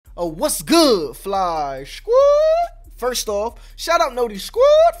Oh, what's good, Fly Squad? First off, shout out Noti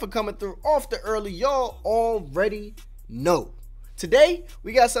Squad for coming through off the early. Y'all already know. Today,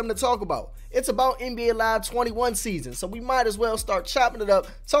 we got something to talk about. It's about NBA Live 21 season, so we might as well start chopping it up,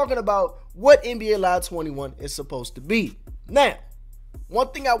 talking about what NBA Live 21 is supposed to be. Now, one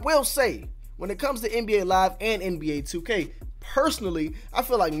thing I will say, when it comes to NBA Live and NBA 2K, personally, I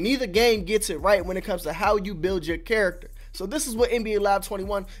feel like neither game gets it right when it comes to how you build your character. So this is what NBA Live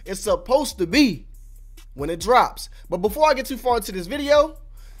 21 is supposed to be when it drops. But before I get too far into this video,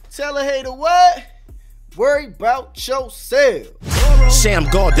 tell a hater what? Worry about yourself. Sham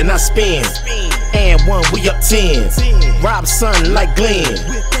guard, then I spin. And one, we up 10. Rob son like Glenn.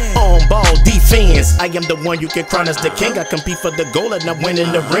 On ball defense. I am the one you can crown as the king. I compete for the goal and I'm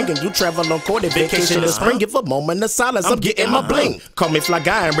winning the ring. And you travel on court and vacation in spring. Give a moment of silence, I'm getting my bling. Call me fly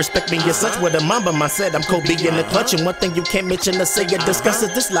guy and respect me as such. With a mamba mindset, I'm Kobe in the clutch. And one thing you can't mention to say or discuss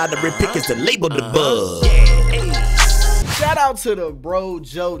is this lottery pick is the label the bug. Shout out to the bro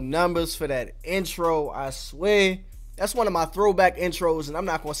Joe Numbers for that intro. I swear, that's one of my throwback intros, and I'm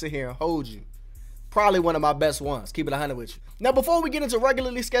not going to sit here and hold you. Probably one of my best ones. Keep it 100 with you. Now, before we get into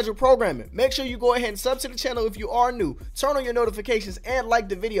regularly scheduled programming, make sure you go ahead and sub to the channel if you are new. Turn on your notifications and like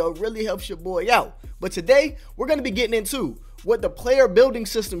the video. It really helps your boy out. But today, we're going to be getting into what the player building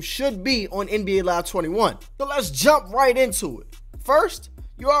system should be on NBA Live 21. So let's jump right into it. First,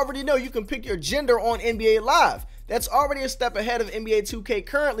 you already know you can pick your gender on NBA Live. That's already a step ahead of NBA 2K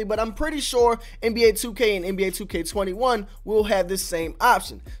currently, but I'm pretty sure NBA 2K and NBA 2K21 will have this same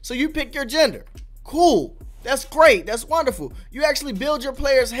option. So you pick your gender. Cool. That's great. That's wonderful. You actually build your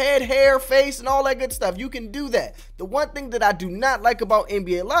player's head, hair, face, and all that good stuff. You can do that. The one thing that I do not like about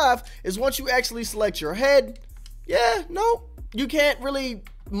NBA Live is once you actually select your head, you can't really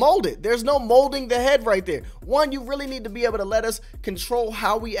mold it. There's no molding the head right there. One, you really need to be able to let us control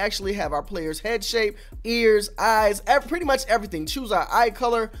how we actually have our player's head shape, ears, eyes, pretty much everything. Choose our eye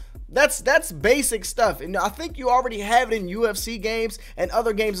color. That's basic stuff, and I think you already have it in UFC games and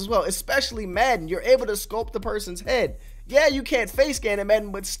other games as well, especially Madden. You're able to sculpt the person's head. Yeah, you can't face scan in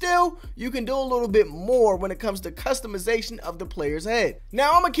Madden, but still, you can do a little bit more when it comes to customization of the player's head.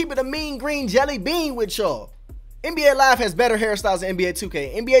 Now, I'm going to keep it a mean green jelly bean with y'all. NBA Live has better hairstyles than NBA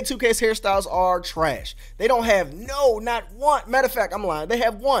 2K. NBA 2K's hairstyles are trash. They don't have not one. Matter of fact, I'm lying. They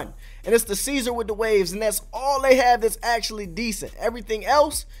have one. And it's the Caesar with the waves, and that's all they have that's actually decent. Everything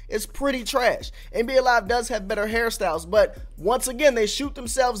else is pretty trash. NBA Live does have better hairstyles, but once again, they shoot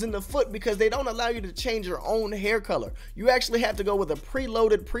themselves in the foot because they don't allow you to change your own hair color. You actually have to go with a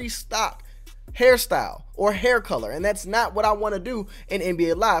preloaded, pre-stock hairstyle or hair color, and that's not what I want to do in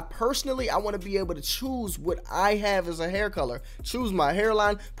NBA Live. Personally, I want to be able to choose what I have as a hair color, choose my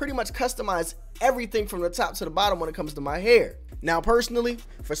hairline, pretty much customize everything from the top to the bottom when it comes to my hair. Now, personally,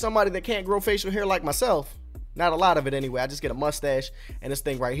 for somebody that can't grow facial hair like myself, not a lot of it anyway, I just get a mustache and this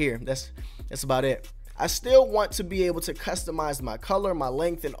thing right here. That's about it. I still want to be able to customize my color, my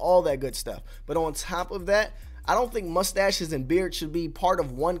length, and all that good stuff. But on top of that, I don't think mustaches and beards should be part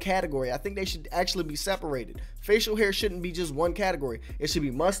of one category. I think they should actually be separated. Facial hair shouldn't be just one category. It should be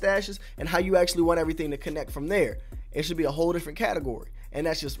mustaches and how you actually want everything to connect from there. It should be a whole different category. And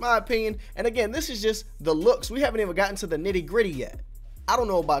that's just my opinion. And again, this is just the looks. We haven't even gotten to the nitty gritty yet. I don't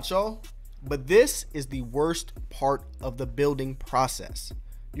know about y'all, but this is the worst part of the building process.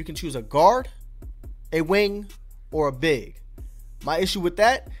 You can choose a guard, a wing, or a big. My issue with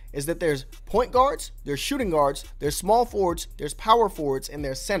that is that there's point guards, there's shooting guards, there's small forwards, there's power forwards, and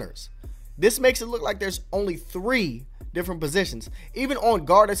there's centers. This makes it look like there's only 3 different positions. Even on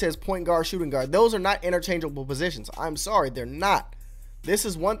guard it says point guard, shooting guard. Those are not interchangeable positions. I'm sorry, they're not. This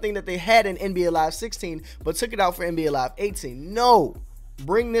is one thing that they had in NBA Live 16, but took it out for NBA Live 18. No,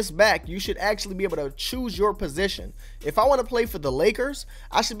 bring this back. You should actually be able to choose your position. If I want to play for the Lakers,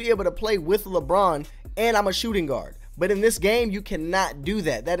 I should be able to play with LeBron, and I'm a shooting guard. But in this game, you cannot do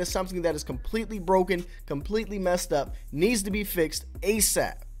that. That is something that is completely broken, completely messed up, needs to be fixed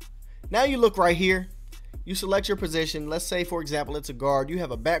ASAP. Now you look right here. You select your position. Let's say, for example, it's a guard. You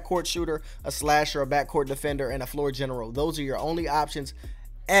have a backcourt shooter, a slasher, a backcourt defender, and a floor general. Those are your only options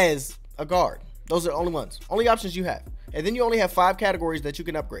as a guard. Those are the only ones. Only options you have. And then you only have 5 categories that you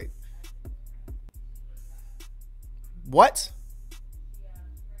can upgrade. What?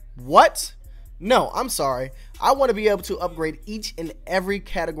 What? No, I'm sorry. I want to be able to upgrade each and every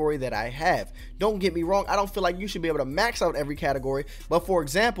category that I have. Don't get me wrong. I don't feel like you should be able to max out every category. But for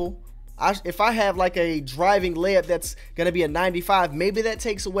example, if I have like a driving layup that's going to be a 95, maybe that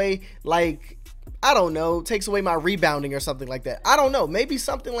takes away like I don't know, takes away my rebounding or something like that. I don't know, maybe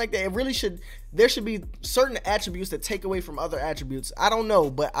something like that. It really should, there should be certain attributes that take away from other attributes. I don't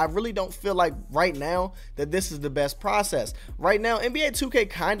know, but I really don't feel like right now that this is the best process. Right now, NBA 2K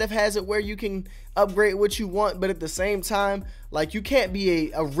kind of has it where you can upgrade what you want, but at the same time, like, you can't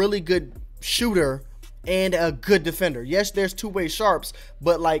be a really good shooter and a good defender. Yes, there's two-way sharps,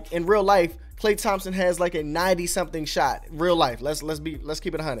 but like in real life, Klay Thompson has like a 90-something shot. Real life, let's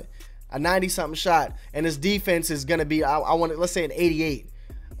keep it 100. A 90-something shot, and his defense is gonna be, let's say an 88.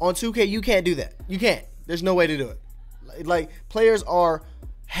 On 2K, you can't do that. You can't. There's no way to do it. Like, players are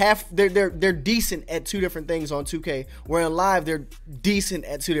they're decent at two different things on 2K, where in live they're decent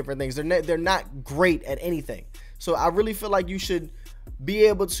at two different things. They're not great at anything. So I really feel like you should be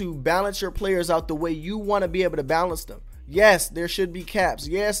able to balance your players out the way you want to be able to balance them. Yes, there should be caps.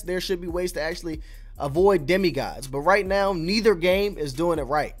 Yes, there should be ways to actually avoid demigods. But right now, neither game is doing it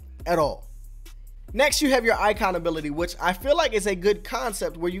right at all. Next, you have your icon ability, which I feel like is a good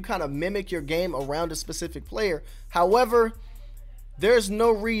concept where you kind of mimic your game around a specific player. However, there's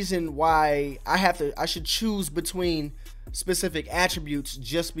no reason why I should choose between specific attributes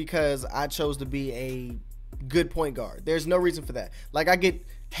just because I chose to be a good point guard. There's no reason for that. Like, I get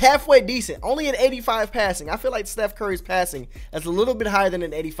halfway decent, only an 85 passing. I feel like Steph Curry's passing is a little bit higher than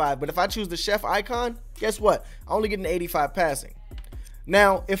an 85, but if I choose the chef icon, guess what? I only get an 85 passing.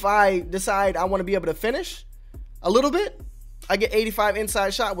 Now, if I decide I want to be able to finish a little bit, I get 85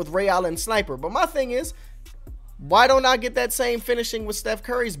 inside shot with Ray Allen sniper. But my thing is, why don't I get that same finishing with Steph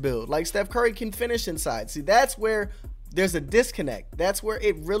Curry's build? Like, Steph Curry can finish inside. See, that's where there's a disconnect. That's where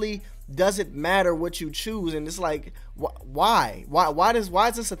it really doesn't matter what you choose. And it's like, why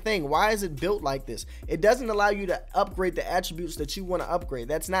is this a thing? Why is it built like this? It doesn't allow you to upgrade the attributes that you want to upgrade.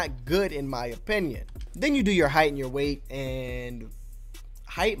 That's not good in my opinion. Then you do your height and your weight, and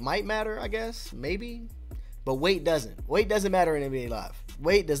height might matter, I guess, maybe, but weight doesn't. Weight doesn't matter in NBA Live.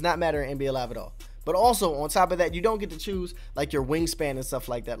 Weight does not matter in NBA Live at all. But also, on top of that, you don't get to choose like your wingspan and stuff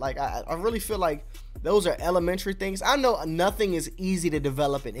like that. Like, I really feel like those are elementary things. I know nothing is easy to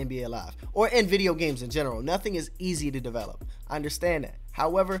develop in NBA Live or in video games in general. Nothing is easy to develop. I understand that.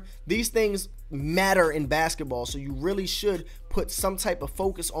 However, these things matter in basketball, so you really should put some type of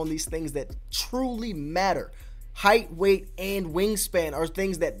focus on these things that truly matter. Height, weight, and wingspan are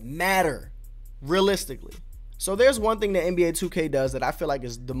things that matter realistically. So there's one thing that NBA 2K does that I feel like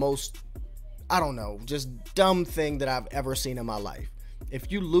is the most, I don't know, just dumb thing that I've ever seen in my life. If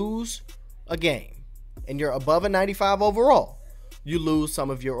you lose a game and you're above a 95 overall, you lose some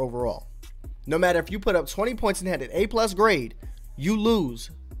of your overall. No matter if you put up 20 points and had an A+ grade, you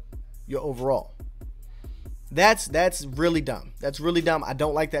lose your overall. That's really dumb. That's really dumb. I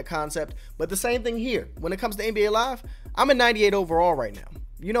don't like that concept. But the same thing here. When it comes to NBA Live, I'm a 98 overall right now.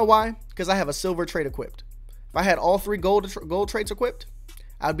 You know why? Because I have a silver trait equipped. If I had all three gold traits equipped,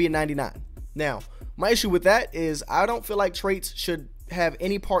 I'd be a 99. Now, my issue with that is I don't feel like traits should have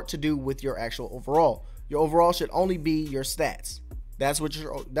any part to do with your actual overall. Your overall should only be your stats. That's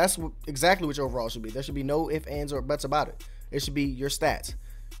exactly what your overall should be. There should be no ifs, ands, or buts about it. It should be your stats.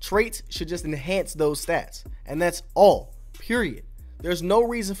 Traits should just enhance those stats, and that's all, period. There's no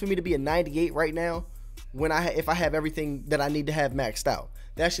reason for me to be a 98 right now when if I have everything that I need to have maxed out.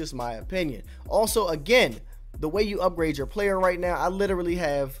 That's just my opinion. Also, again, the way you upgrade your player right now, I literally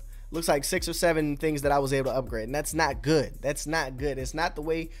have, looks like 6 or 7 things that I was able to upgrade, and that's not good. That's not good. It's not the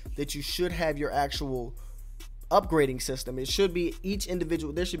way that you should have your actual upgrading system. It should be each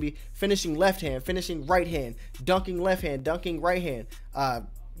individual. There should be finishing left hand, finishing right hand, dunking left hand, dunking right hand.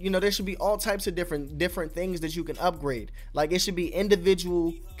 You know, there should be all types of different things that you can upgrade. Like, it should be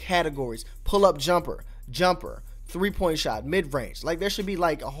individual categories: pull-up jumper, 3-point shot, mid-range. Like, there should be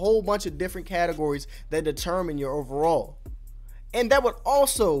like a whole bunch of different categories that determine your overall. And that would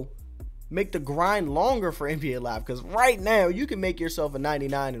also make the grind longer for NBA Live, because right now you can make yourself a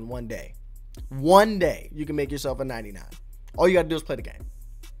 99 in one day. One day you can make yourself a 99. All you gotta do is play the game.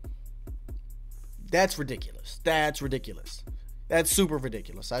 That's ridiculous. That's ridiculous. That's super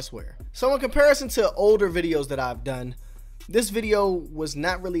ridiculous, I swear. So in comparison to older videos that I've done, this video was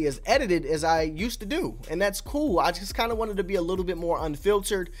not really as edited as I used to do, and that's cool. I just kind of wanted to be a little bit more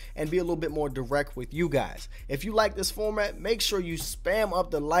unfiltered and be a little bit more direct with you guys. If you like this format, make sure you spam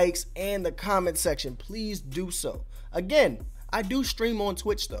up the likes and the comment section. Please do so. Again, I do stream on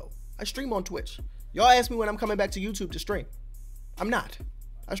Twitch though. I stream on Twitch. Y'all ask me when I'm coming back to YouTube to stream. I'm not.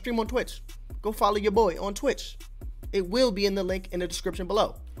 I stream on Twitch. Go follow your boy on Twitch. It will be in the link in the description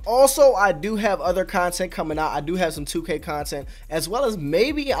below. Also, I do have other content coming out. I do have some 2K content, as well as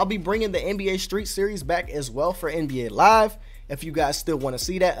maybe I'll be bringing the NBA Street Series back as well for NBA Live. If you guys still want to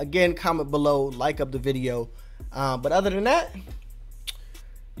see that, again, comment below, like up the video. But other than that,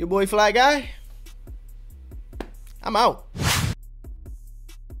 your boy Fly Guy, I'm out.